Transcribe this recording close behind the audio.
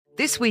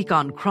This week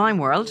on Crime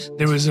World.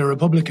 There was a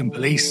Republican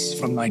police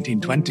from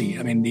 1920.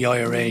 I mean, the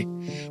IRA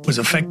was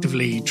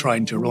effectively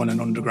trying to run an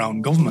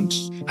underground government.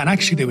 And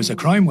actually, there was a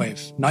crime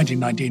wave.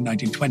 1919,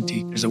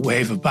 1920. There's a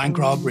wave of bank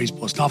robberies,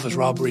 post office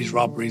robberies,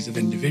 robberies of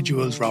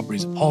individuals,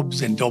 robberies of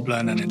pubs in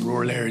Dublin and in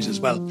rural areas as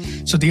well.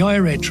 So the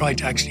IRA tried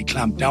to actually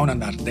clamp down on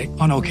that. They,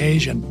 on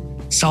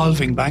occasion,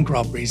 solving bank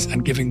robberies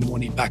and giving the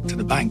money back to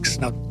the banks.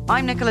 Now,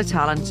 I'm Nicola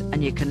Tallant,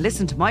 and you can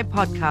listen to my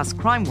podcast,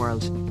 Crime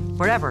World,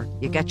 wherever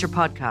you get your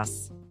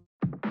podcasts.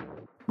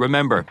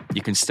 Remember,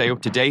 you can stay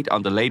up to date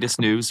on the latest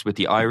news with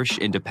the Irish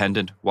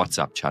Independent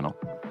WhatsApp channel.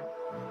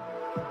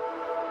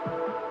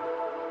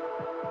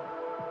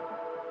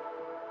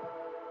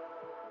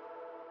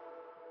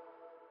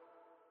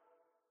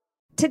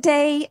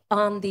 Today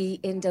on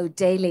the Indo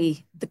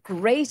Daily, the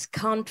Great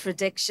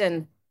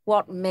Contradiction,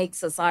 what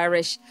makes us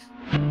Irish.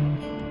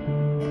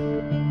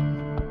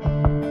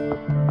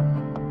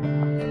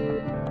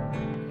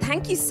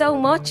 Thank you so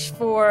much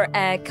for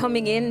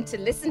coming in to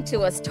listen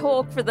to us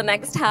talk for the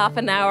next half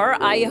an hour.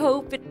 I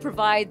hope it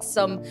provides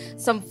some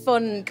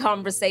fun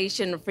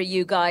conversation for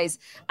you guys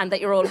and that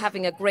you're all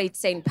having a great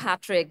St.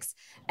 Patrick's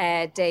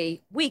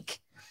Day week.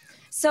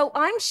 So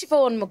I'm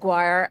Siobhan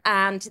Maguire,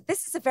 and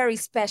this is a very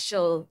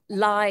special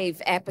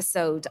live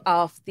episode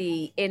of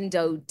the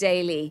Indo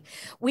Daily.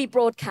 We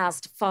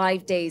broadcast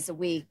 5 days a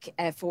week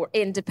for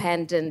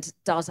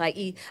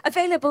independent.ie,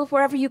 available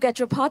wherever you get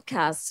your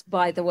podcasts,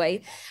 by the way.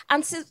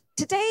 And so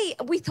today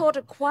we thought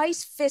it quite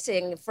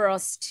fitting for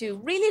us to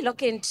really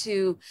look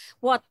into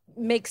what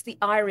makes the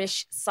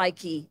Irish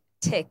psyche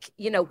tick.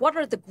 You know, what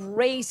are the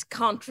great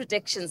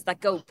contradictions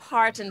that go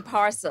part and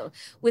parcel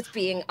with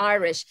being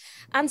Irish?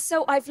 And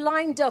so I've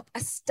lined up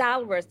a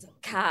stalwart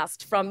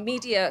cast from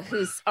Media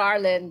House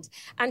Ireland.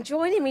 And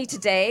joining me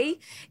today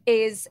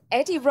is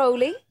Eddie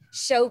Rowley,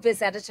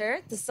 showbiz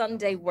editor, The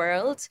Sunday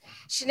World,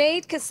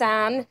 Sinead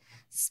Kassan,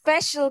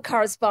 special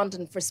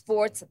correspondent for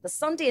sports at The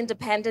Sunday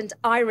Independent,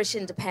 Irish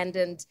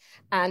Independent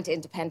and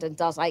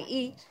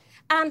independent.ie.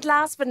 And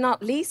last but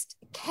not least,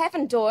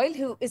 Kevin Doyle,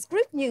 who is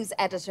Group News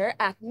Editor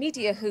at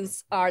Media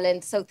House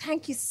Ireland. So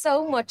thank you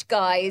so much,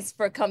 guys,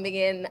 for coming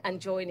in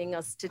and joining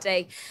us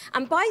today.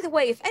 And by the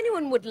way, if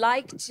anyone would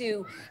like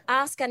to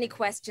ask any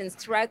questions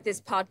throughout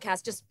this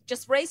podcast,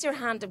 just raise your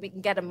hand and we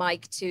can get a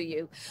mic to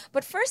you.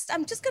 But first,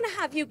 I'm just going to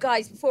have you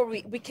guys, before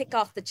we kick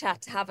off the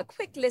chat, to have a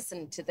quick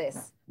listen to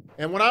this.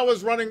 And when I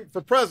was running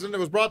for president, it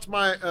was brought to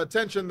my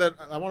attention that,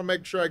 I want to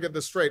make sure I get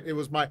this straight, it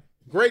was my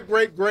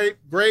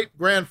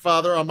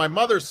great-great-great-great-grandfather on my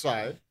mother's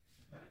side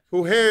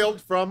who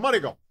hailed from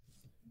Moneygall.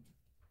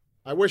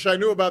 I wish I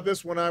knew about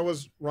this when I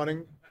was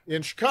running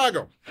in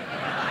Chicago.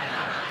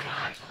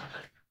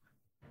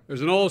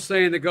 There's an old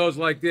saying that goes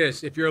like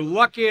this: if you're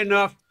lucky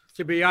enough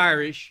to be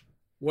Irish,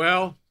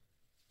 well,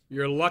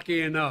 you're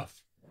lucky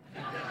enough.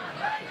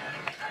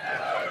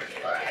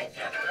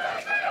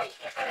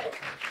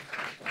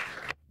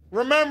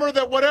 Remember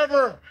that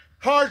whatever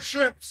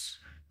hardships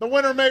the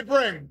winter may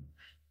bring,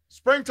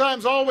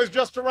 springtime's always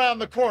just around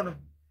the corner.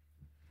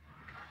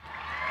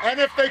 And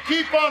if they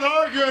keep on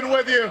arguing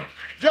with you,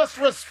 just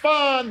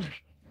respond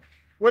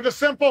with a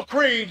simple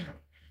creed.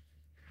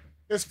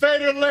 It's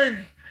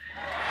Vaderling.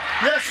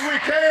 Yes, we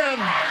can.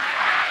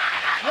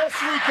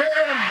 Yes, we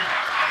can.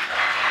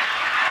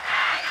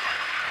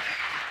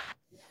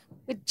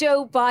 With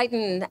Joe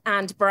Biden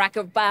and Barack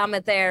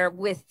Obama there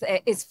with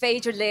is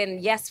Vaderling,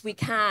 yes, we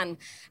can.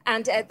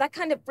 And that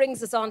kind of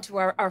brings us on to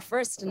our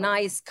first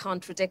nice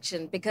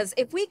contradiction, because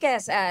if we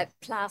get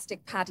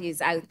plastic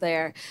patties out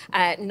there,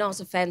 not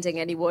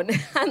offending anyone,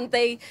 and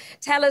they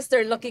tell us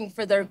they're looking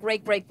for their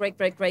great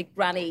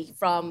granny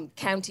from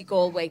County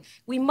Galway,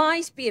 we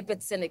might be a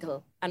bit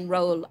cynical and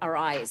roll our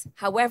eyes.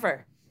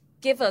 However,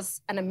 give us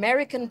an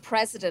American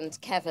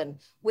president, Kevin,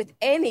 with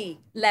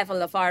any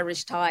level of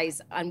Irish ties,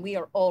 and we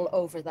are all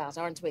over that,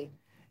 aren't we?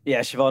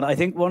 Yeah, Siobhan, I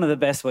think one of the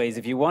best ways,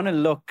 if you want to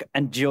look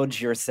and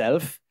judge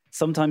yourself,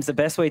 sometimes the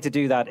best way to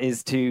do that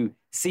is to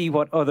see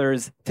what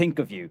others think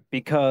of you.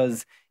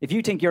 Because if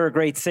you think you're a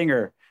great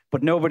singer,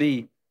 but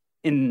nobody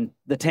in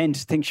the tent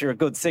thinks you're a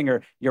good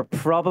singer, you're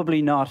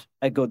probably not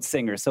a good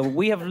singer. So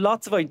we have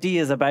lots of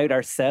ideas about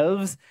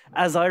ourselves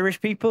as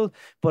Irish people,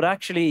 but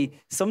actually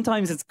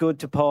sometimes it's good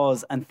to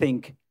pause and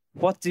think,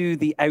 what do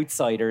the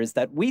outsiders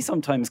that we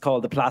sometimes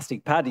call the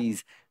plastic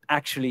paddies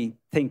actually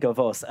think of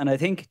us? And I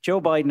think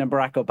Joe Biden and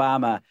Barack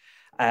Obama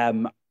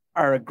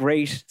are a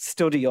great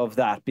study of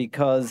that,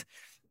 because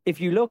if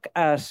you look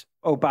at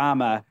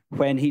Obama,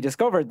 when he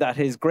discovered that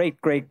his great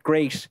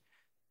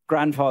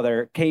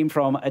grandfather came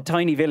from a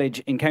tiny village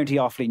in County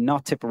Offaly,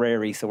 not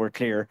Tipperary, so we're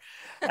clear,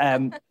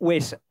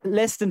 with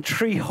less than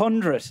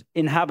 300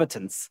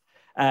 inhabitants,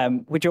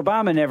 which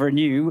Obama never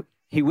knew.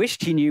 He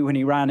wished he knew when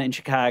he ran in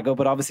Chicago,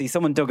 but obviously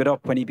someone dug it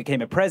up when he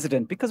became a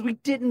president, because we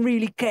didn't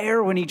really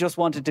care when he just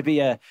wanted to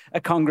be a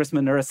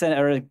congressman or a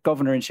senator or a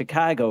governor in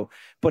Chicago.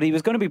 But he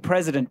was going to be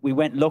president. We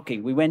went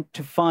looking. We went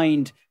to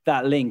find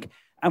that link.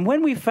 And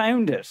when we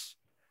found it,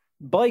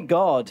 by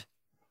God,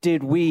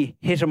 did we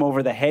hit him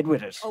over the head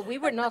with it. Oh, we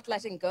were not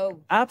letting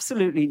go.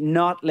 Absolutely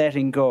not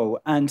letting go.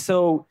 And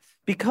so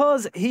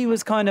because he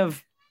was kind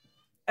of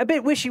a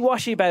bit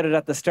wishy-washy about it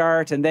at the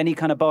start, and then he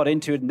kind of bought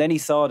into it, and then he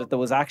saw that there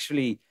was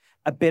actually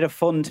a bit of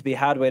fun to be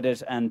had with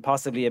it and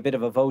possibly a bit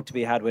of a vote to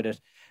be had with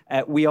it.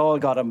 We all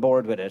got on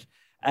board with it.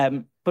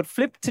 But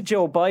flip to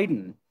Joe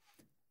Biden,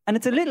 and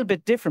it's a little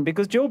bit different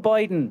because Joe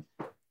Biden,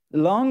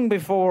 long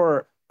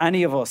before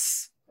any of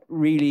us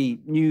really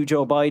knew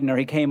Joe Biden or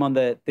he came on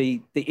the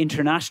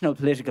international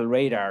political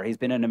radar, he's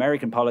been in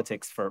American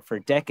politics for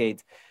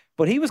decades,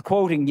 but he was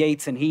quoting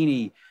Yeats and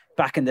Heaney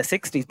back in the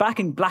 60s, back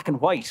in black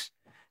and white,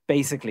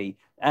 basically.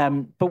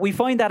 But we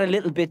find that a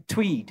little bit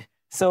tweed.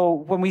 So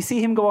when we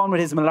see him go on with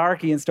his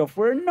malarkey and stuff,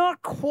 we're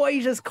not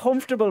quite as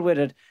comfortable with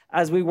it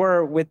as we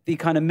were with the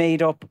kind of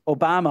made-up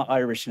Obama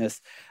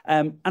Irishness.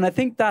 And I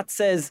think that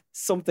says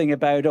something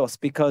about us,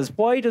 because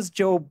why does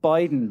Joe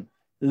Biden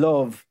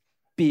love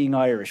being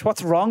Irish?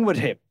 What's wrong with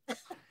him?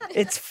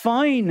 It's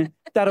fine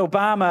that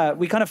Obama,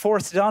 we kind of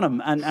forced it on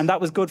him, and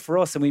that was good for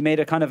us, and we made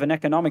a kind of an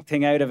economic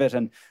thing out of it,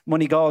 and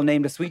Moneygall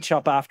named a sweet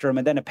shop after him,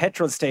 and then a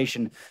petrol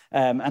station,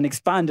 and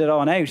expanded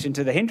on out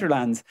into the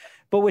hinterlands.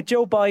 But with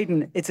Joe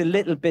Biden, it's a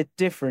little bit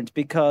different,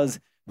 because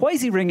why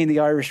is he ringing the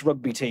Irish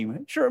rugby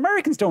team? Sure,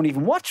 Americans don't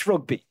even watch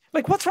rugby.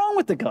 Like, what's wrong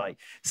with the guy?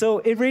 So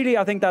it really,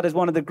 I think that is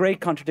one of the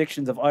great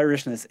contradictions of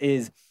Irishness,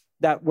 is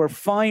that we're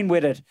fine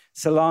with it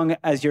so long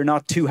as you're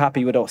not too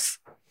happy with us.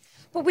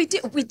 But we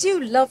do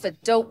love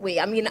it, don't we?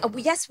 I mean,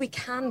 yes, we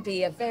can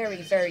be a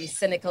very, very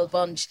cynical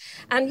bunch.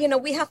 And, you know,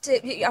 we have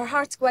to, our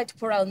hearts go out to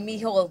poor old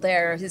Micheál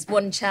there, his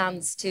one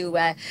chance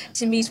to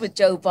meet with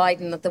Joe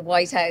Biden at the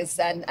White House.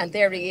 And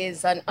there he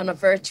is on a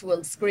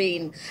virtual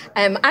screen.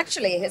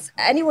 Actually, has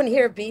anyone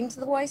here been to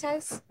the White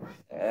House?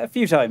 A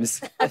few times.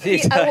 A few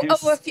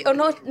times.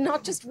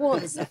 Not just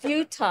once, a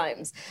few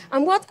times.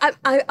 And what,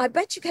 I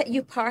bet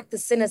you park the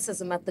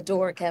cynicism at the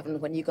door, Kevin,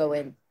 when you go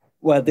in.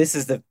 Well, this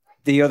is the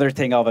other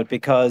thing of it,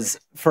 because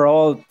for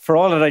all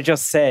that I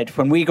just said,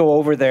 when we go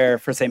over there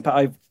for St.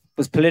 I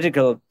was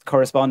political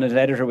correspondent and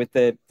editor with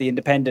the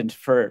Independent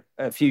for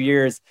a few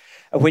years.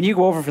 When you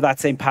go over for that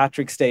St.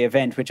 Patrick's Day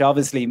event, which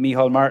obviously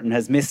Micheál Martin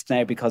has missed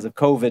now because of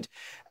COVID,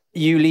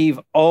 you leave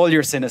all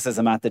your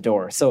cynicism at the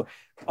door. So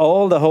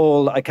all the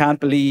whole, I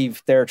can't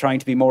believe they're trying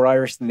to be more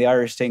Irish than the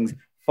Irish things,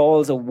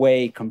 falls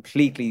away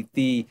completely.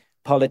 The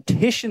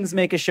politicians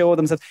make a show of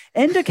themselves.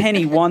 Enda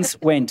Kenny once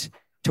went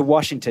to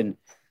Washington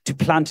to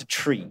plant a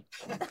tree.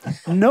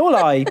 No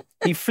lie,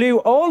 he flew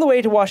all the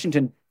way to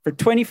Washington for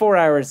 24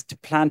 hours to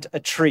plant a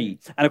tree.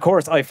 And of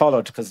course, I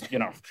followed because, you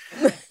know,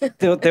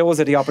 those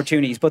are the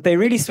opportunities. But they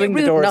really swing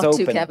the doors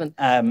open. Kevin.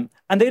 And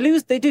they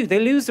lose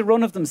the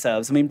run of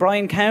themselves. I mean,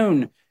 Brian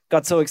Cowan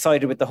got so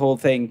excited with the whole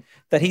thing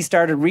that he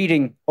started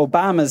reading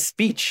Obama's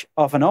speech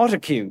off an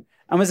autocue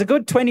and was a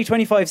good 20,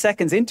 25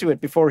 seconds into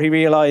it before he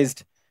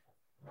realised,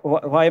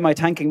 why am I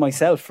thanking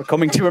myself for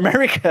coming to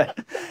America?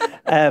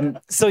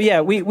 So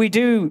yeah, we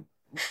do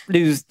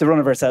lose the run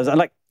of ourselves. And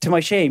like, to my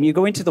shame, you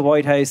go into the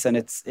White House and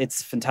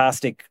it's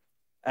fantastic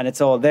and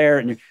it's all there.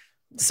 And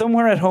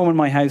somewhere at home in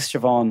my house,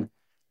 Siobhan,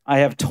 I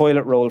have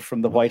toilet roll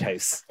from the White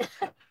House.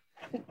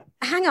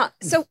 Hang on.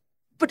 So,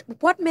 but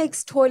what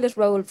makes toilet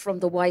roll from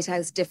the White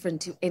House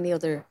different to any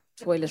other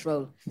toilet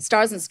roll?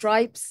 Stars and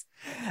Stripes?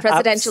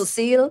 Presidential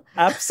seal?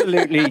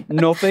 Absolutely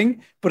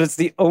nothing. But it's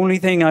the only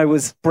thing I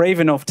was brave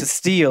enough to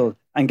steal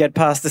and get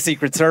past the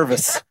Secret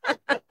Service.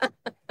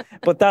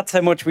 But that's how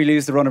much we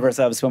lose the run of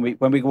ourselves when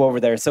we go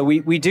over there. So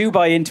we do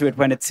buy into it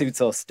when it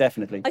suits us,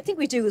 definitely. I think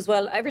we do as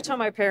well. Every time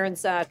my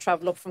parents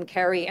travel up from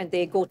Kerry and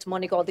they go to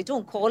Moneygall, they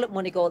don't call it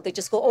Moneygall. They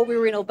just go, oh, we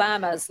were in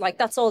Obama's. Like,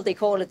 that's all they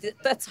call it.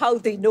 That's how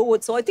they know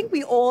it. So I think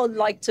we all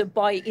like to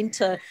buy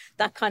into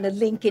that kind of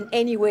link in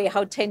any way,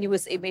 how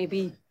tenuous it may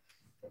be.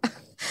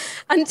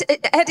 And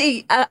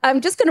Eddie,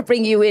 I'm just going to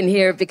bring you in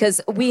here because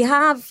we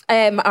have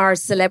our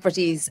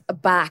celebrities'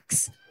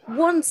 backs.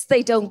 Once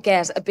they don't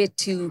get a bit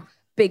too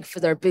big for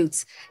their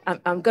boots,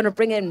 I'm going to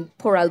bring in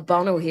poor old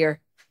Bono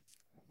here.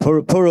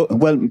 Poor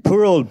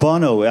old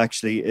Bono,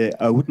 actually,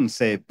 I wouldn't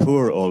say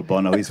poor old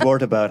Bono. He's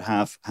worth about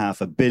half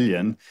 $1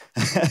 billion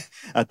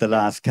at the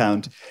last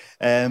count.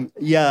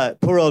 Yeah,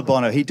 poor old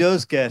Bono. He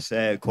does get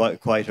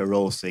quite a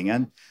roasting,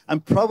 and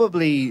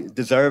probably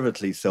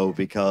deservedly so,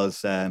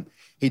 because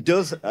he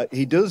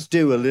does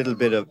do a little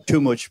bit of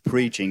too much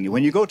preaching.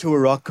 When you go to a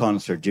rock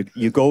concert,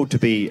 you go to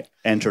be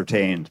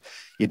entertained.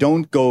 You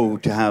don't go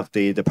to have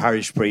the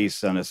parish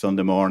priest on a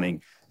Sunday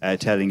morning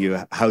telling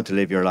you how to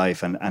live your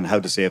life and how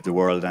to save the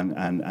world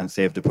and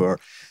save the poor.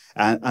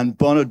 And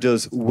Bono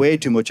does way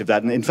too much of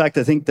that. And in fact,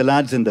 I think the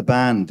lads in the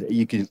band,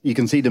 you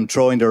can see them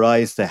throwing their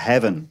eyes to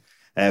heaven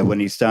when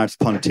he starts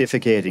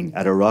pontificating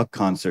at a rock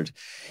concert.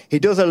 He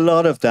does a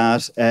lot of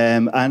that.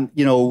 And,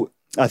 you know,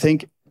 I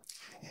think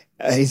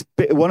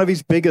one of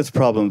his biggest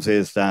problems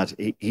is that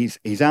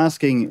he's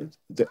asking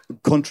the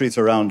countries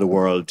around the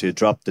world to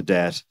drop the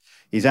debt.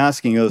 He's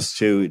asking us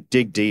to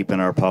dig deep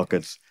in our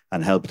pockets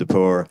and help the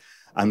poor.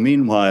 And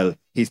meanwhile,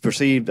 he's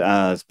perceived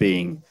as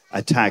being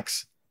a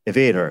tax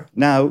evader.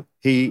 Now,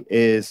 he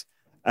is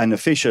an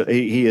official.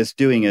 He is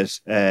doing it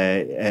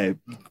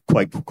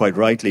quite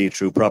rightly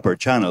through proper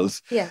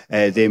channels. Yeah.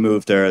 They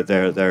moved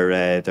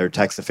their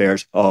tax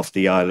affairs off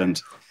the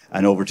island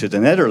and over to the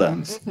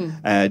Netherlands,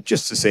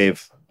 just to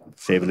save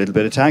a little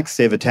bit of tax,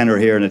 save a tenner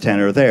here and a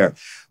tenner there.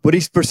 But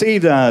he's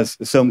perceived as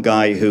some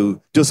guy who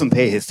doesn't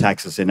pay his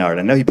taxes in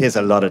Ireland. Now, he pays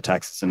a lot of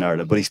taxes in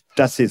Ireland, but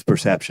that's his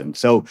perception.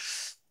 So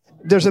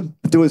there's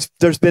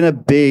been a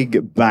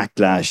big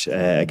backlash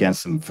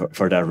against him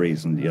for that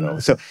reason, you know.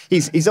 So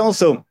he's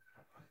also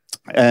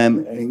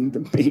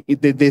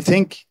they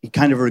think he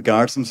kind of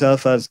regards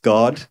himself as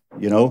God,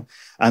 you know.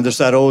 And there's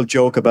that old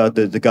joke about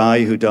the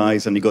guy who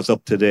dies and he goes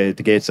up to the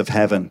gates of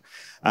heaven.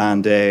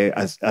 And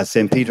as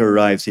St. Peter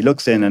arrives, he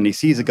looks in and he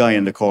sees a guy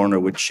in the corner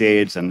with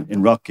shades and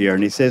in rock gear.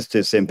 And he says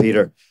to St.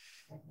 Peter,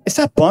 "Is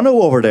that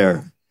Bono over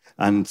there?"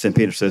 And St.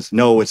 Peter says,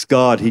 "No, it's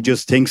God. He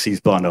just thinks he's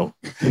Bono."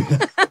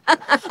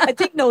 I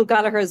think Noel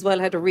Gallagher as well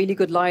had a really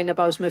good line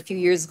about him a few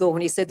years ago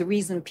when he said the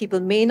reason people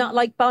may not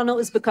like Bono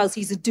is because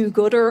he's a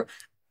do-gooder,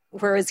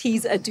 whereas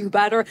he's a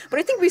do-badder. But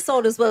I think we saw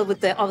it as well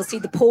with obviously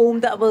the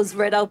poem that was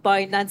read out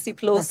by Nancy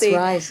Pelosi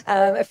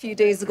a few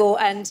days ago.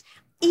 And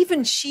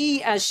even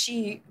she, as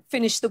she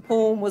finished the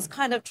poem, was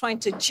kind of trying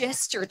to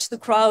gesture to the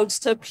crowd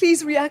to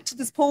please react to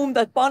this poem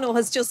that Bono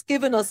has just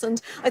given us. And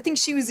I think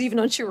she was even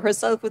unsure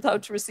herself with how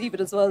to receive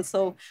it as well.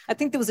 So I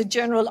think there was a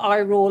general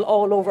eye roll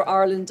all over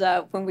Ireland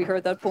when we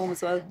heard that poem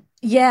as well.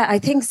 Yeah, I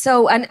think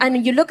so.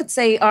 And you look at,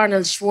 say,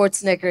 Arnold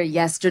Schwarzenegger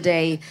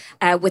yesterday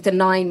with a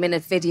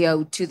 9-minute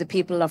video to the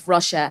people of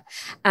Russia.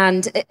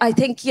 And I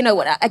think, you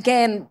know,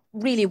 again,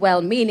 really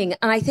well-meaning.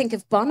 And I think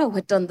if Bono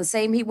had done the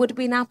same, he would have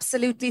been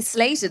absolutely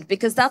slated,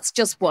 because that's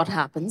just what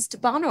happens to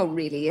Bono,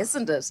 really,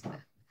 isn't it?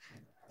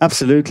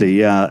 Absolutely,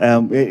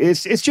 yeah.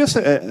 It's just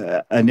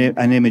an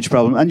image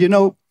problem. And, you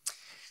know,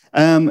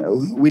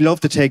 we love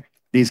to take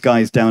these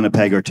guys down a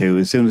peg or two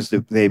as soon as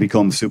they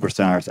become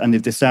superstars. And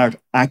if they start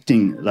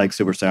acting like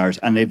superstars,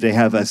 and if they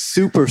have a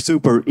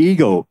super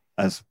ego,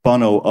 as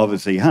Bono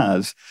obviously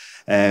has,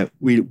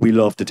 we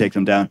love to take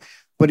them down.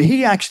 But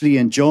he actually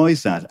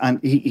enjoys that.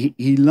 And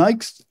he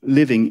likes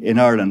living in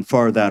Ireland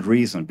for that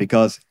reason,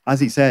 because,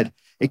 as he said,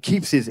 it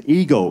keeps his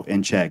ego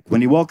in check.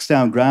 When he walks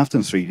down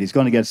Grafton Street, he's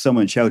going to get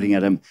someone shouting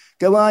at him,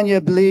 "Go on,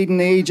 you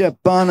bleeding Egypt,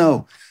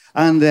 Bono."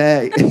 And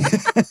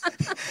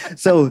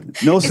so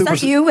no Is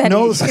that you, Eddie?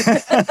 No. Is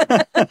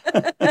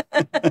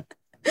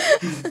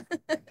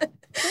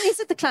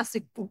it the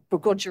classic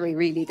begrudgery,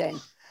 really? Then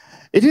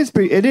it is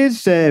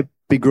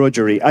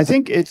begrudgery. I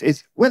think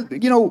it's well,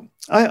 you know,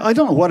 I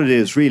don't know what it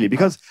is really,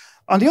 because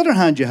on the other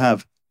hand, you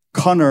have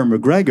Conor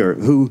McGregor,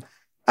 who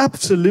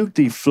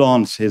absolutely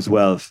flaunts his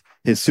wealth,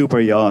 his super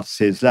yachts,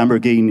 his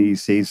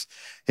Lamborghinis,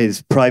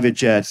 his private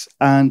jets,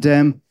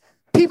 and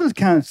people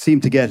can't seem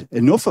to get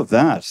enough of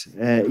that.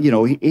 You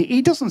know,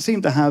 he doesn't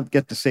seem to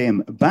get the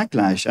same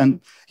backlash,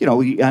 and you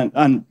know,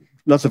 and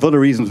lots of other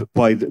reasons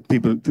why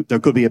there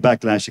could be a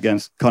backlash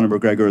against Conor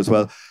McGregor as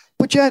well.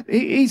 But yet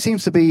he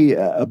seems to be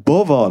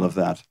above all of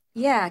that.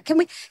 Yeah, can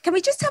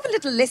we just have a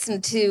little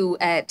listen to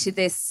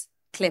this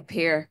clip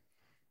here?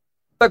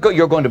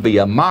 You're going to be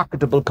a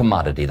marketable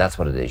commodity. That's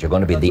what it is. You're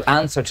going to be the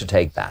answer to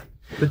take that.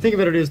 The thing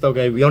about it is, though,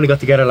 guys, we only got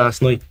together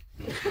last night.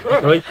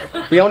 Right?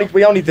 We only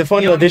the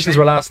final auditions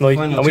were last night,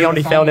 and we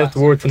only found out the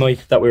word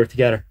tonight that we were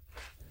together.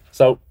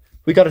 So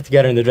we got it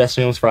together in the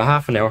dressing rooms for a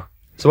half an hour.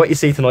 So what you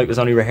see tonight was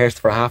only rehearsed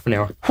for a half an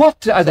hour.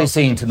 What are they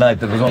seeing tonight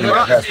that was only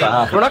rehearsed for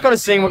half an hour? We're not going to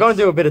sing, we're going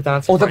to do a bit of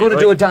dancing. Oh, they're going to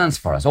do a dance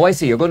for us. Oh, I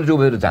see, you're going to do a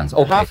bit of dance.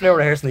 Okay. Half an hour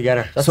rehearsing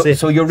together. That's it.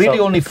 So you're really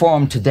only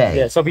formed today?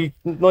 Yeah, so be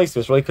nice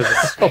to us, right?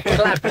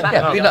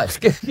 Yeah, be nice.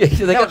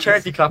 They got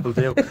charity clap will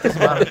do. Doesn't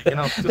matter, you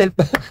know.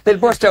 They'll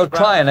burst out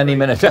crying any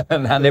minute,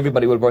 and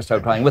everybody will burst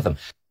out crying with them.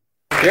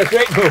 You're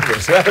great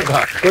movers. Well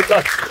done. Good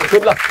luck.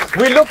 Good luck.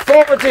 We look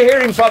forward to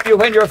hearing from you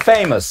when you're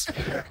famous.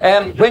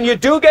 When you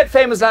do get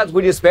famous, lads,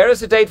 will you spare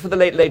us a date for the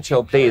Late Late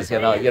Show, please? You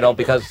know,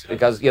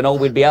 because you know,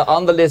 we'll be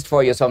on the list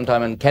for you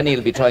sometime, and Kenny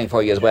will be trying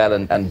for you as well,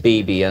 and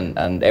BB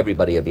and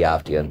everybody will be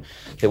after you, and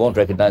they won't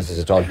recognise us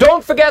at all.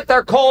 Don't forget,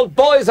 they're called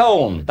Boys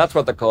Own. That's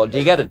what they're called. Do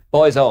you get it?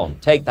 Boys Own.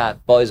 Take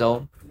that. Boys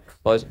Own.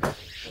 Boys.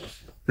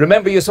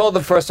 Remember, you saw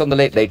them first on the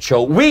Late Late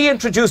Show. We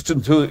introduced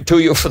them to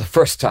you for the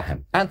first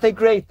time. Aren't they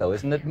great, though?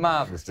 Isn't it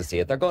marvellous to see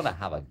it? They're going to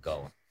have a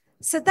go.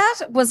 So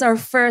that was our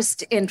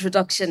first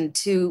introduction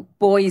to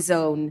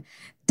Boyzone,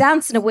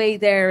 dancing away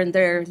there in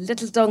their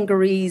little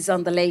dungarees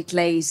on the Late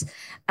Late.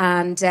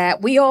 And how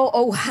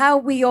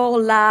we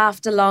all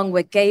laughed along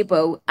with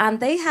Gabo. And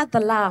they had the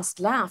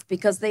last laugh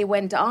because they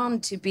went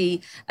on to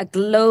be a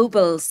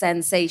global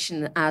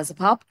sensation as a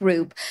pop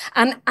group.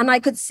 And I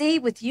could see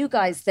with you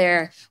guys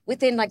there,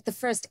 within like the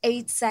first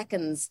 8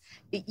 seconds,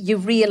 you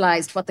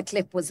realised what the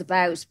clip was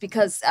about.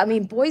 Because, I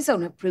mean,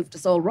 Boyzone have proved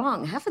us all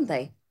wrong, haven't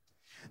they?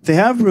 They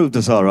have proved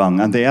us all wrong,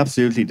 and they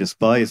absolutely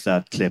despise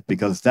that clip,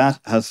 because that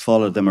has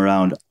followed them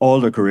around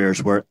all their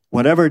careers, where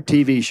whatever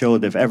TV show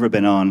they've ever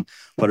been on,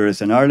 whether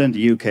it's in Ireland,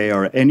 the UK,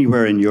 or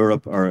anywhere in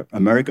Europe or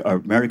America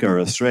or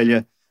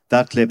Australia,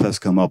 that clip has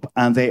come up,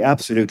 and they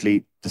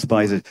absolutely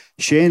despise it.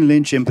 Shane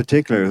Lynch in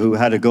particular, who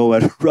had a go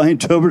at Ryan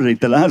Tubridy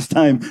the last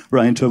time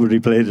Ryan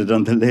Tubridy played it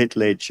on the Late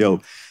Late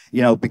Show,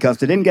 you know, because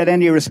they didn't get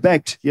any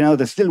respect. You know,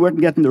 they still weren't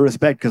getting the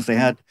respect because they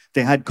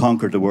had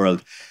conquered the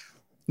world.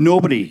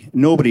 Nobody,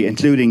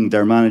 including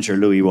their manager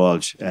Louis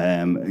Walsh,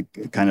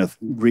 kind of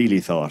really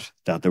thought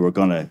that they were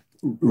going to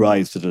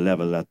rise to the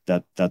level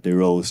that they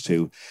rose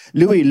to.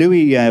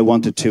 Louis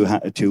wanted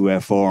to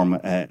form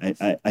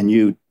a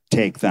new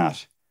Take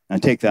That,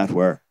 and Take That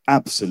were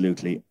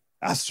absolutely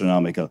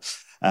astronomical.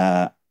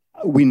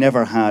 We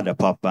never had a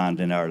pop band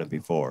in Ireland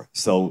before,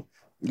 so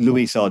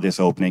Louis saw this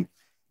opening.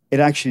 It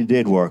actually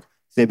did work.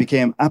 They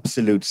became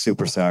absolute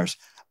superstars.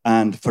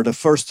 And for the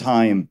first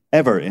time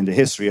ever in the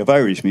history of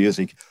Irish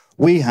music,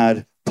 we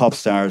had pop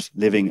stars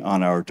living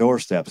on our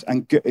doorsteps.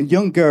 And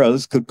young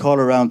girls could call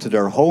around to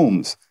their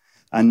homes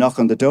and knock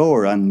on the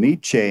door and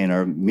meet Shane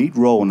or meet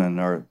Ronan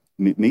or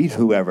meet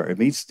whoever,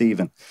 meet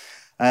Stephen.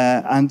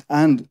 And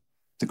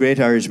the great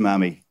Irish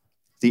Mammy.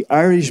 The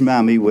Irish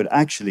Mammy would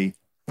actually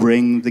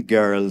bring the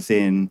girls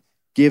in,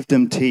 give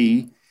them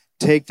tea,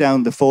 take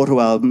down the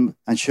photo album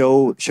and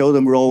show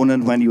them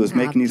Ronan when he was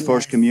making his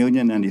first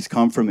communion and his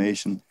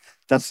confirmation.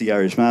 That's the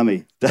Irish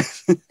Mammy.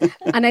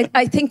 And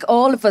I think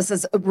all of us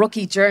as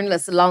rookie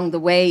journalists along the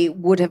way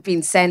would have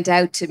been sent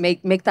out to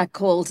make that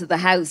call to the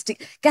house to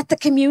get the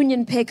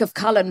communion pic of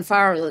Colin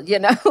Farrell. You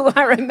know,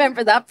 I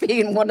remember that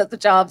being one of the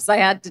jobs I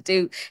had to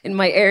do in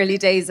my early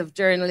days of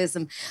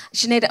journalism.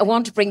 Sinead, I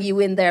want to bring you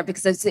in there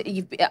because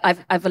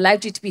I've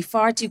allowed you to be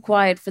far too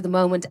quiet for the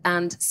moment,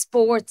 and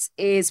sports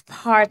is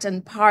part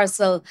and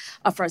parcel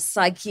of our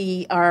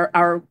psyche,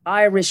 our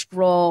Irish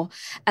raw.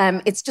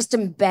 It's just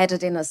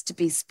embedded in us to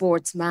be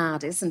sports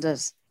mad, isn't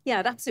it?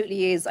 Yeah, it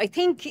absolutely is. I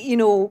think, you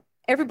know,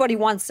 everybody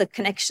wants a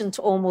connection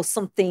to almost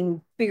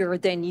something bigger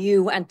than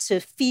you and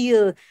to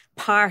feel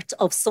part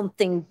of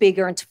something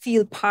bigger and to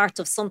feel part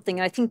of something.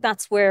 And I think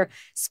that's where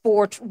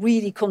sport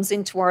really comes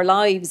into our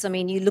lives. I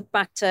mean, you look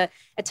back to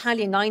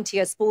Italia 90,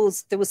 I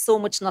suppose there was so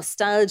much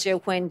nostalgia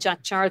when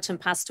Jack Charlton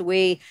passed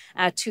away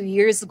 2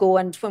 years ago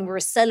and when we were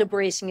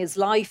celebrating his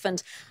life.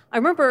 And I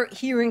remember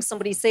hearing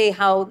somebody say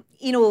how,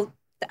 you know,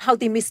 how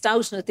they missed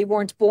out on it. They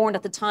weren't born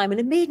at the time. And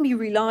it made me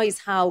realise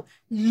how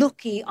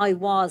lucky I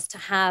was to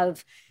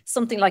have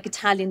something like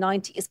Italia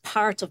 90 as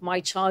part of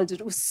my childhood.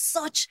 It was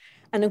such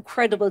an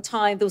incredible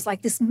time. There was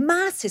like this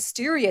mass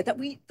hysteria that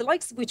the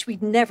likes of which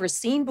we'd never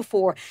seen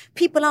before.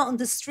 People out on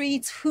the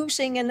streets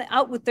hooting and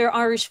out with their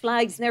Irish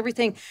flags and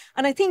everything.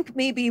 And I think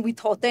maybe we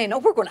thought then, oh,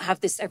 we're going to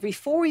have this every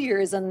 4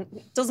 years, and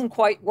it doesn't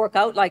quite work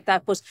out like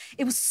that. But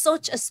it was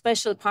such a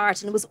special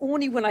part. And it was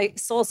only when I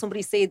saw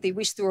somebody say they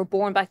wished they were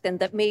born back then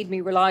that made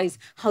me realise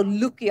how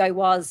lucky I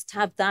was to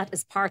have that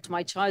as part of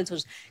my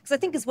childhood. Because I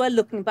think as well,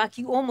 looking back,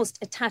 you almost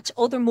attach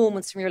other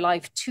moments from your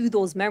life to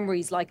those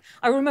memories. Like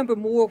I remember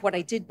more what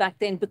I did back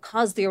then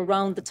because they're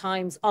around the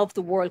times of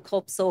the World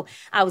Cup. So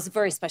it was a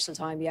very special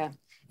time, yeah.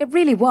 It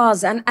really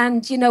was.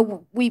 And you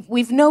know,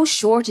 we've no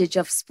shortage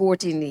of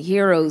sporting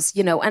heroes,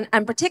 you know,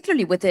 and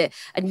particularly with a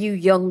new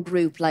young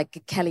group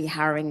like Kelly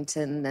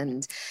Harrington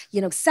and, you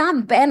know,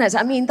 Sam Bennett.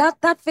 I mean,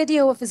 that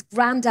video of his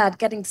granddad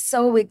getting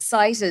so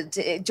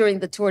excited during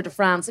the Tour de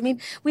France. I mean,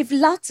 we've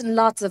lots and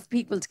lots of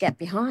people to get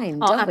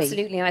behind, don't we?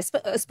 Absolutely. And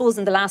I suppose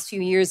in the last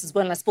few years as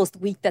well, and I suppose the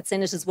week that's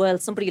in it as well,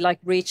 somebody like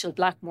Rachel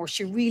Blackmore,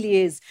 she really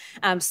is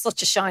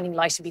such a shining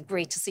light. It'd be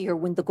great to see her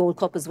win the Gold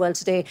Cup as well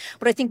today.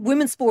 But I think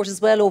women's sport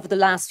as well over the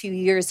last few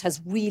years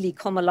has really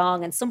come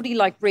along, and somebody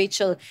like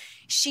Rachel,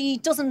 she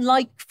doesn't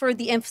like for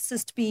the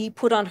emphasis to be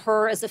put on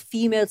her as a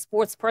female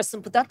sports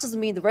person, but that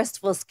doesn't mean the rest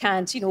of us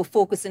can't, you know,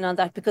 focus in on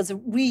that, because it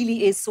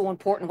really is so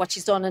important what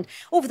she's done. And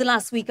over the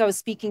last week I was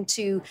speaking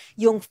to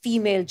young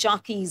female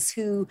jockeys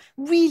who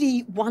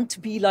really want to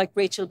be like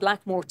Rachel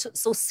Blackmore,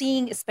 so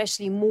seeing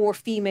especially more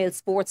female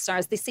sports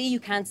stars. They say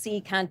you can't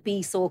see, can't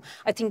be, so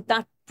I think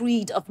that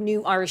breed of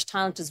new Irish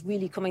talent is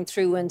really coming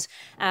through, and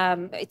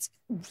it's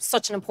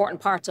such an important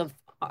part of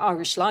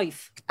Irish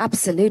life.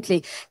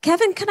 Absolutely.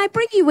 Kevin, can I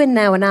bring you in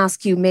now and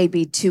ask you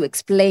maybe to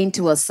explain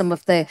to us some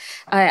of the,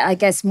 I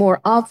guess, more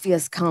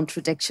obvious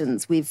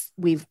contradictions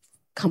we've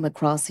come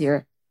across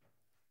here?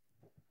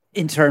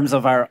 In terms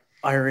of our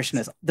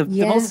Irishness. The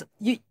most,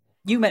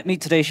 you met me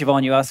today,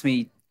 Siobhan, you asked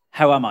me,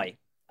 how am I?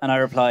 And I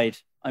replied,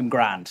 I'm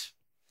grand.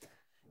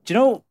 Do you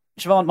know,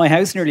 Siobhan, my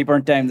house nearly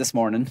burnt down this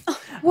morning.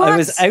 What? I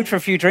was out for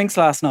a few drinks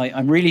last night.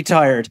 I'm really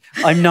tired.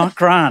 I'm not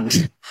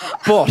grand.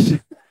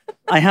 But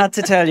I had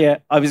to tell you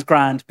I was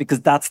grand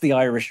because that's the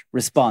Irish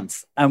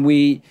response. And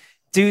we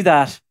do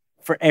that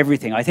for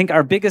everything. I think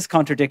our biggest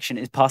contradiction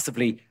is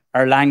possibly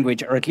our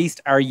language, or at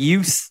least our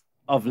use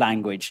of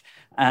language.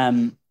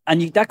 And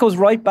that goes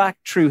right back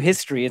through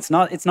history. It's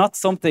not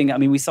something, I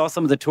mean, we saw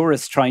some of the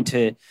tourists trying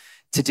to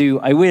do,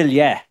 I will,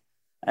 yeah.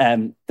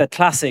 The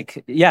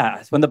classic,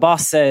 yeah. When the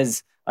boss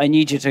says, I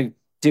need you to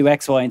do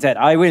X, Y, and Z,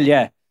 I will,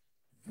 yeah.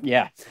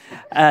 Yeah.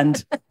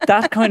 And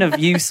that kind of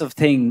use of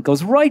thing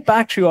goes right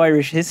back through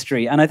Irish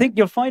history. And I think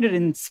you'll find it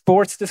in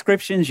sports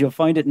descriptions, you'll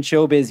find it in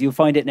showbiz, you'll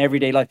find it in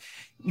everyday life.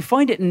 You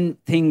find it in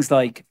things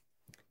like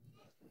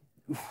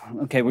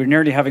okay, we're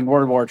nearly having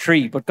World War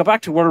III, but go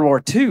back to World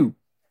War II.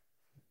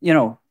 You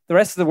know, the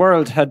rest of the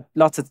world had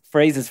lots of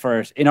phrases for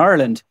it. In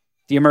Ireland,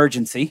 the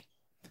emergency.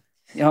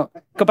 You know,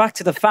 go back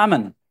to the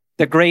famine,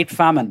 the Great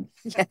Famine.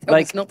 Yeah, there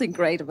was nothing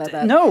great about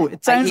that. No,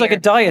 it sounds like a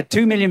diet.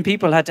 2 million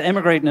people had to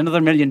emigrate and another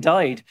million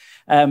died.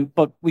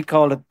 But we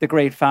call it the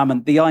Great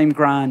Famine, the I'm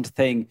Grand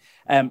thing.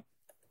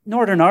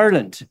 Northern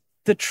Ireland,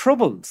 the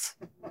Troubles.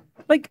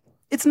 Like,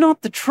 it's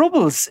not the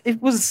Troubles.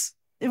 It was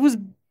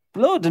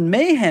blood and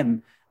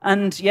mayhem.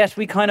 And yet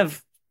we kind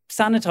of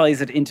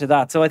sanitize it into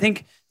that. So I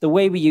think the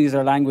way we use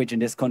our language in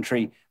this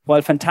country,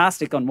 while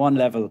fantastic on one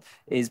level,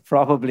 is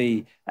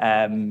probably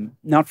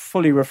not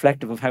fully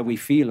reflective of how we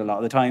feel a lot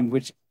of the time,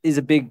 which is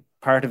a big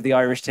part of the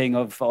Irish thing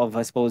of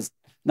I suppose,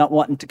 not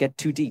wanting to get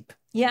too deep.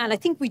 Yeah, and I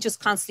think we just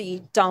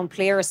constantly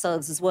downplay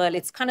ourselves as well.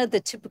 It's kind of the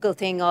typical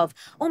thing of,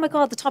 oh my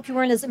God, the top you're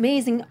wearing is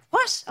amazing.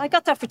 What? I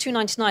got that for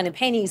 $2.99 in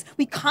pennies.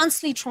 We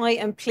constantly try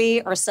and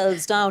play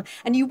ourselves down.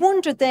 And you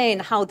wonder then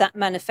how that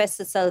manifests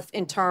itself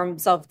in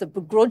terms of the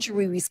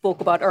begrudgery we spoke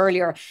about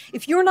earlier.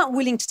 If you're not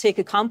willing to take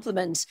a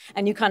compliment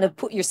and you kind of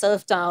put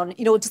yourself down,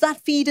 you know, does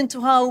that feed into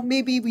how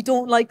maybe we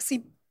don't like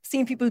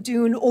seeing people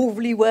doing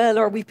overly well,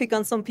 or we pick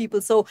on some people?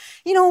 So,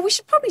 you know, we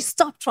should probably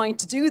stop trying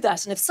to do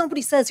that. And if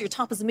somebody says your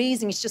top is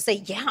amazing, you should just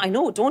say, yeah, I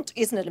know,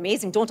 isn't it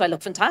amazing? Don't I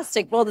look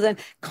fantastic? Rather than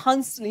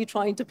constantly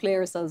trying to play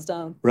ourselves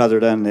down. Rather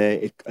than,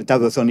 that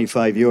was only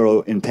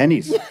 €5 in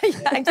pennies. Yeah,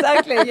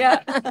 exactly,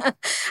 yeah.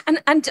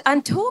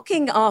 and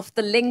talking of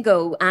the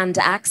lingo and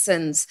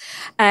accents,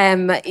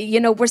 you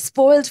know, we're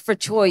spoiled for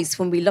choice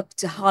when we look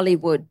to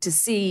Hollywood to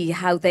see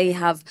how they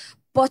have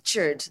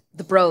butchered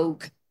the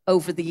brogue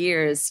over the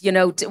years, you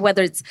know,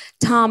 whether it's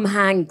Tom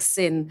Hanks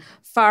in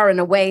Far and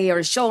Away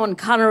or Sean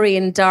Connery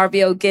in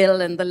Darby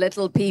O'Gill and The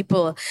Little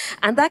People.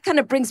 And that kind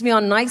of brings me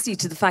on nicely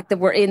to the fact that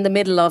we're in the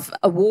middle of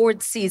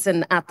awards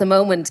season at the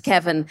moment,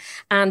 Kevin.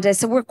 And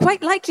so we're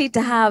quite likely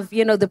to have,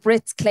 you know, the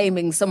Brits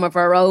claiming some of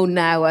our own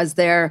now as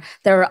their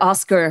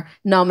Oscar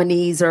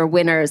nominees or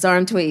winners,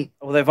 aren't we?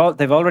 Well,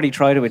 they've already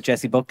tried it with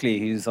Jessie Buckley,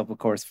 who's up, of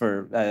course,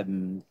 for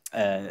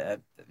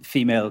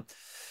female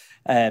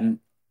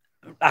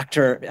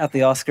actor at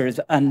the Oscars,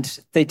 and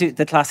they do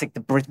the classic.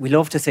 We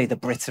love to say the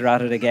Brits are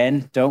at it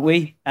again, don't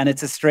we? And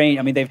it's a strange.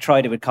 I mean, they've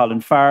tried it with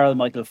Colin Farrell,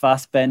 Michael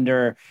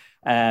Fassbender.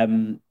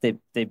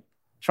 They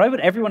try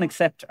with everyone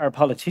except our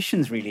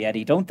politicians, really,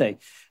 Eddie, don't they?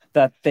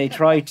 That they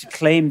try to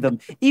claim them.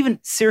 Even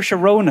Saoirse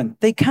Ronan,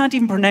 they can't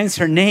even pronounce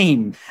her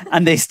name,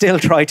 and they still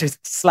try to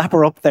slap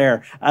her up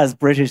there as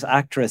British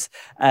actress.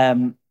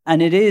 And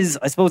it is,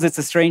 I suppose, it's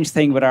a strange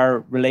thing with our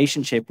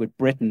relationship with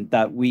Britain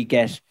that we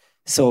get.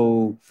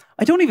 So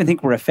I don't even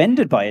think we're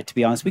offended by it, to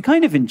be honest. We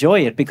kind of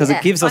enjoy it because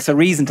it gives us a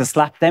reason to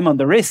slap them on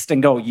the wrist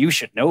and go, you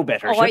should know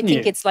better, shouldn't I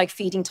think you? it's like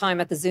feeding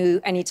time at the zoo.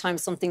 Anytime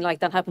something like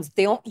that happens,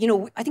 they all, you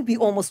know, I think we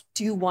almost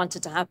do want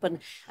it to happen.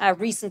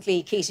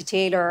 Recently, Katie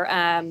Taylor,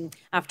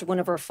 after one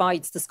of her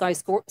fights, the Sky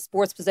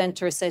Sports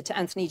presenter said to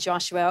Anthony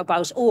Joshua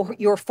about, oh,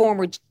 your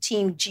former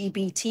Team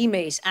GB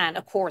teammate. And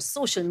of course,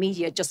 social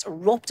media just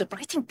erupted. But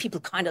I think people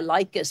kind of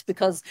like it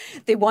because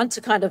they want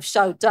to kind of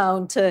shout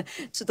down to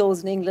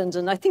those in England.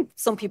 And I think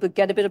some people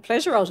get a bit of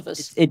pleasure out of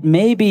it. It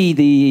may be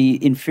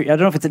I don't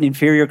know if it's an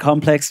inferior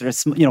complex or,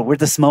 you know, we're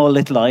the small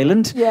little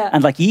island. Yeah.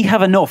 And like, you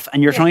have enough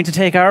and you're trying to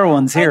take our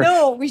ones here. I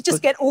know, we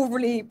just get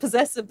overly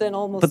possessive then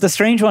almost. But the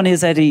strange one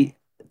is, Eddie,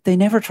 they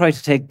never try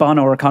to take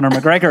Bono or Conor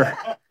McGregor.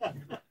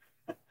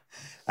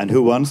 And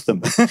who wants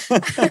them?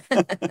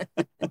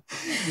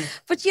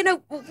 But, you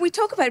know, we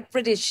talk about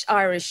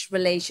British-Irish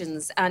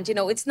relations and, you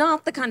know, it's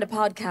not the kind of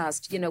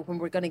podcast, you know, when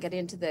we're going to get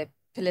into the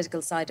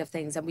political side of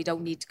things, and we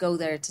don't need to go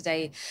there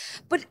today.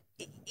 But,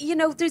 you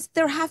know,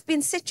 there have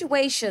been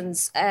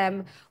situations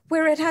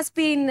where it has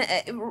been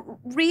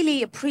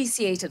really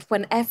appreciated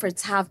when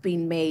efforts have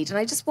been made. And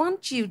I just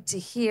want you to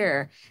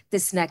hear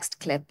this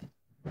next clip.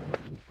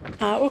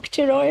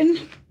 Uachtar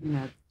Ryan.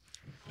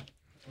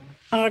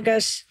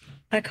 Agus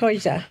a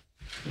coide.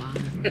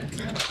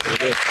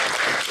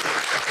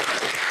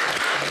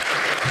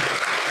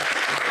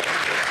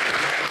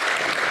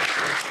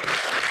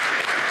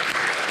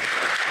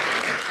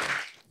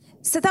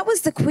 So that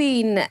was the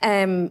Queen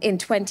in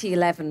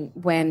 2011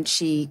 when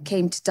she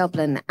came to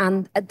Dublin,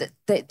 and the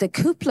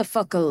cúpla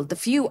focal, the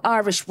few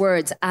Irish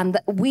words, and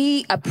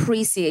we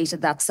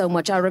appreciated that so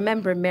much. I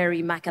remember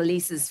Mary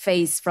McAleese's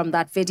face from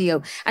that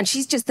video, and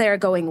she's just there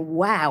going,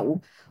 wow,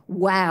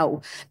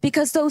 wow,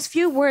 because those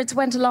few words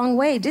went a long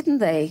way, didn't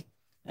they?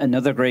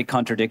 Another great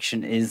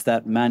contradiction is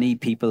that many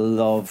people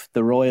love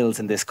the royals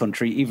in this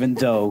country, even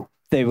though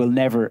they will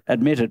never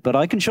admit it. But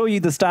I can show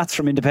you the stats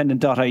from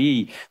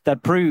independent.ie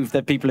that prove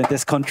that people in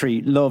this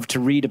country love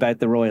to read about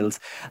the royals.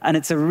 And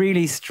it's a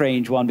really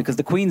strange one because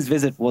the Queen's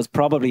visit was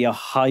probably a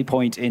high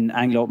point in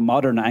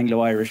modern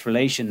Anglo-Irish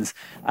relations.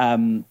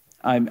 I'm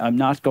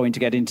not going to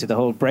get into the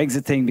whole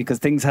Brexit thing because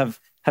things have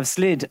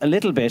slid a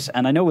little bit.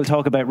 And I know we'll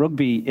talk about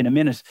rugby in a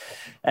minute.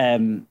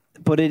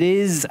 But it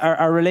is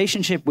our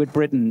relationship with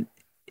Britain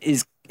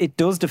it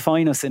does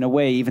define us in a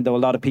way, even though a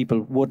lot of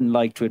people wouldn't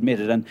like to admit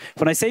it. And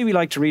when I say we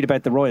like to read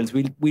about the royals,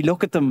 we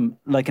look at them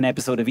like an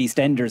episode of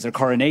EastEnders or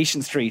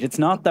Coronation Street. It's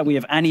not that we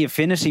have any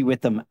affinity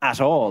with them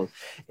at all.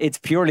 It's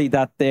purely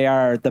that they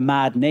are the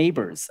mad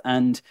neighbours.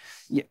 And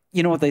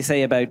you know what they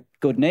say about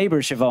good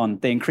neighbours,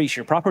 Siobhan? They increase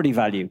your property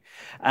value.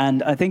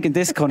 And I think in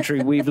this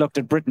country, we've looked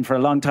at Britain for a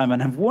long time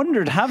and have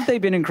wondered, have they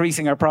been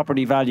increasing our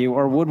property value,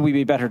 or would we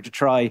be better to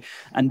try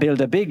and build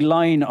a big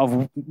line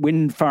of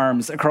wind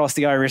farms across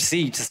the Irish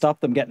Sea to stop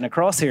them getting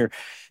across here?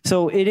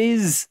 So it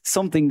is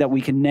something that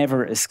we can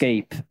never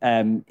escape,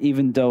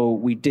 even though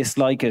we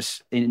dislike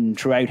it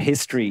throughout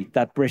history,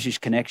 that British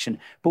connection.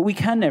 But we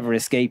can never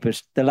escape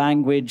it. The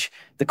language,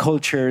 the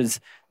cultures,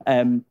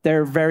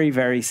 they're very,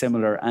 very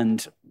similar.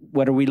 And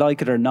whether we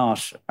like it or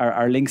not,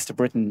 our links to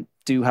Britain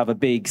do have a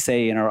big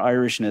say in our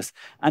Irishness.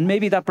 And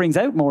maybe that brings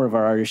out more of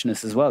our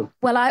Irishness as well.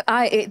 Well,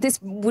 this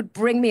would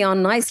bring me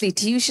on nicely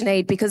to you,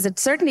 Sinead, because it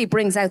certainly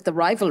brings out the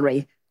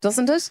rivalry,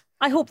 doesn't it?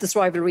 I hope this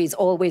rivalry is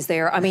always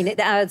there. I mean, it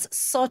adds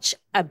such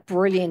a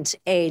brilliant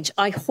edge.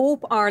 I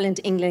hope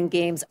Ireland-England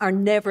games are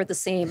never the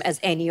same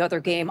as any other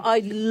game. I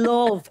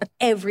love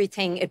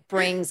everything it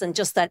brings and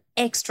just that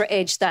extra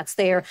edge that's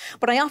there.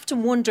 But I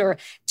often wonder,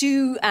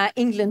 do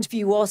England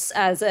view us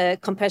as a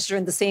competitor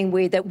in the same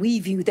way that we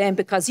view them?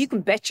 Because you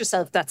can bet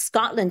yourself that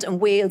Scotland and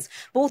Wales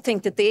both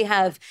think that they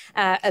have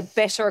a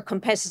better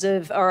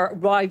competitive or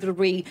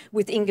rivalry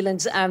with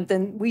England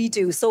than we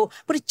do. So,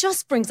 but it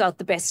just brings out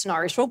the best in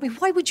Irish rugby.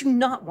 Why would you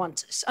not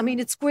want it? I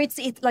mean, it's great to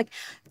see it, like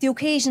the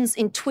occasions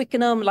in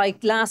Twickenham,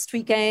 like last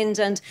weekend.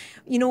 And,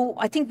 you know,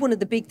 I think one of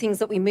the big things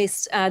that we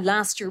missed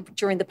last year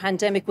during the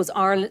pandemic was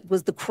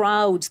the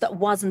crowd that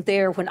wasn't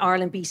there when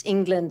Ireland beat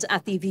England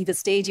at the Aviva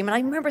Stadium. And I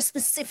remember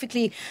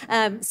specifically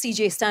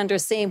CJ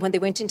Standers saying when they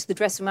went into the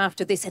dressing room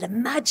after, they said,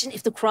 imagine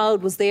if the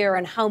crowd was there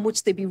and how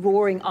much they'd be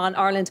roaring on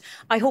Ireland.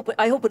 I hope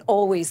it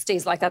always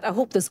stays like that. I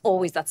hope there's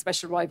always that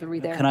special rivalry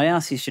there. Can I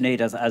ask you, Sinead,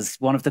 as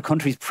one of the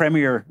country's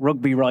premier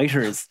rugby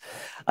writers,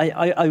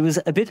 I was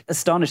a bit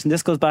astonished, and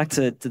this goes back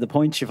to the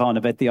point, Siobhan,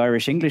 about the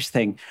Irish-English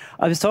thing.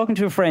 I was talking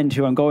to a friend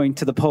who I'm going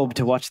to the pub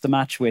to watch the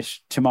match with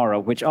tomorrow,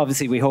 which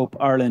obviously we hope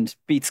Ireland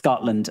beat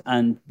Scotland,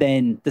 and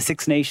then the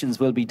Six Nations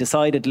will be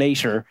decided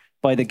later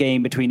by the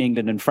game between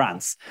England and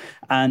France.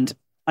 And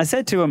I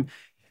said to him,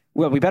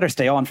 well, we better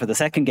stay on for the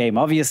second game,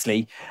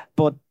 obviously,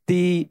 but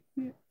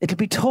it'll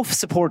be tough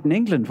supporting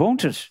England,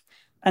 won't it?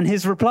 And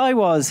his reply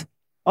was,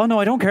 oh no,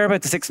 I don't care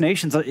about the Six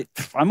Nations.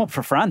 I'm up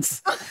for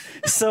France.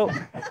 So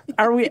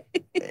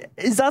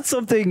is that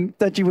something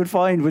that you would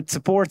find with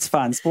sports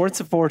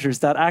supporters,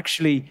 that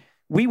actually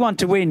we want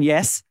to win,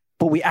 yes,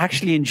 but we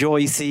actually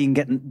enjoy seeing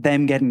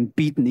them getting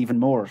beaten even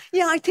more?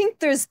 Yeah, I think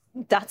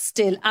that's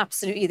still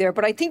absolutely there.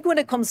 But I think when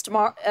it comes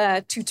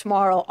to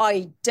tomorrow,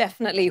 I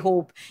definitely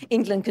hope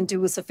England can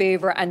do us a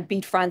favour and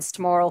beat France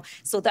tomorrow.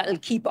 So that'll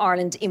keep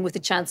Ireland in with a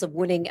chance of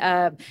winning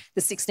the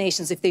Six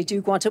Nations if they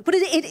do go on to. But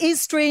it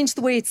is strange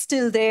the way it's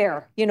still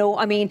there. You know,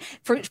 I mean,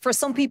 for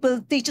some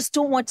people, they just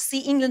don't want to see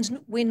England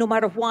win no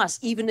matter what,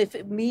 even if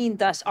it means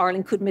that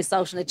Ireland could miss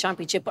out on a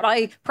championship. But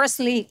I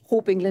personally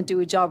hope England do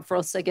a job for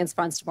us against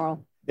France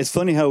tomorrow. It's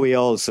funny how we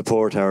all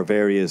support our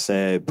various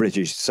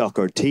British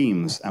soccer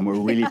teams, and we're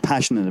really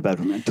passionate about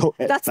them. And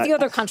that's the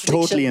other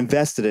contradiction. Totally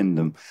invested in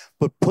them.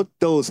 But put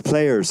those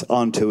players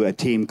onto a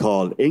team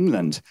called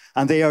England,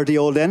 and they are the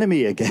old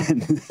enemy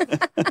again.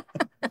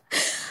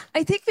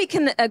 I think we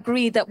can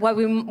agree that while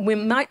we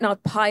might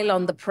not pile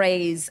on the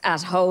praise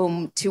at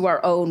home to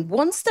our own,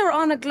 once they're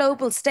on a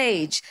global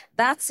stage,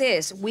 that's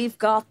it. We've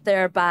got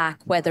their back,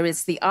 whether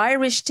it's the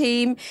Irish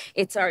team,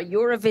 it's our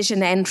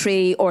Eurovision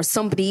entry, or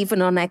somebody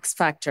even on X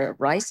Factor,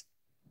 right?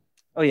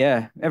 Oh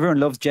yeah,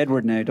 everyone loves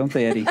Jedward now, don't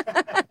they, Eddie?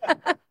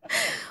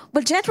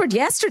 Well, Jedward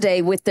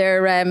yesterday with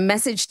their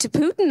message to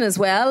Putin as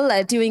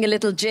well, doing a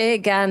little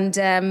jig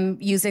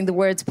and using the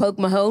words Pogue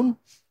Mahone.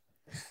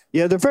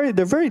 Yeah,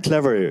 they're very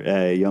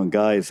clever young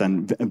guys,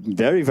 and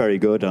very, very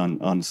good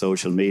on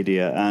social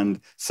media.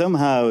 And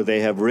somehow they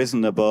have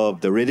risen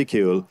above the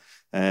ridicule,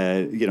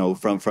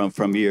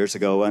 from years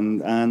ago,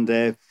 and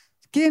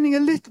gaining a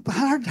little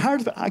hard.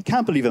 I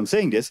can't believe I'm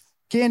saying this.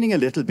 Gaining a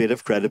little bit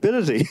of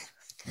credibility.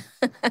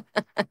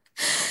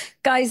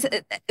 Guys,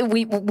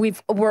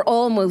 we're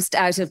almost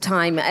out of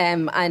time,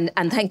 and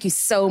thank you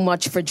so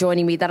much for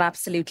joining me. That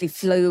absolutely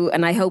flew,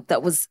 and I hope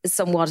that was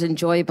somewhat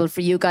enjoyable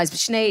for you guys. But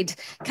Sinead,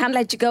 can't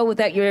let you go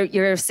without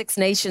your Six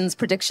Nations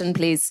prediction,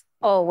 please.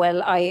 Oh,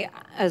 well,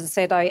 as I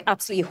said, I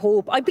absolutely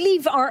hope. I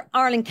believe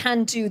Ireland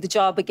can do the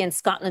job against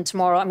Scotland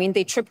tomorrow. I mean,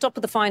 they tripped up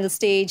at the final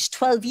stage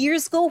 12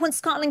 years ago when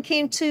Scotland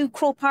came to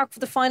Croke Park for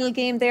the final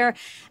game there.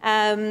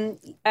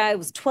 It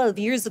was 12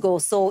 years ago.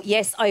 So,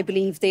 yes, I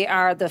believe they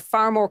are the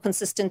far more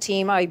consistent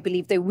team. I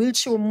believe they will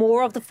show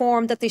more of the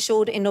form that they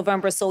showed in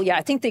November. So, yeah,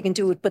 I think they can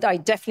do it. But I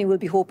definitely will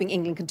be hoping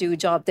England can do a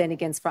job then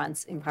against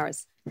France in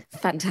Paris.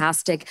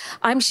 Fantastic.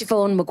 I'm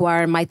Siobhan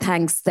Maguire. My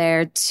thanks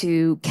there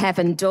to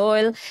Kevin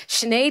Doyle,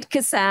 Sinead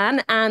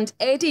Kassan and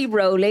Eddie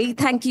Rowley.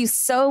 Thank you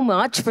so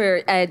much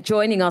for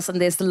joining us on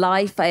this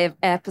live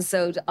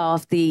episode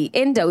of the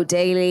Indo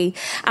Daily.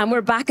 And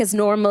we're back as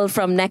normal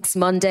from next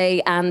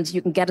Monday, and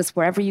you can get us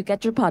wherever you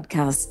get your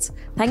podcasts.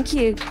 Thank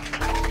you.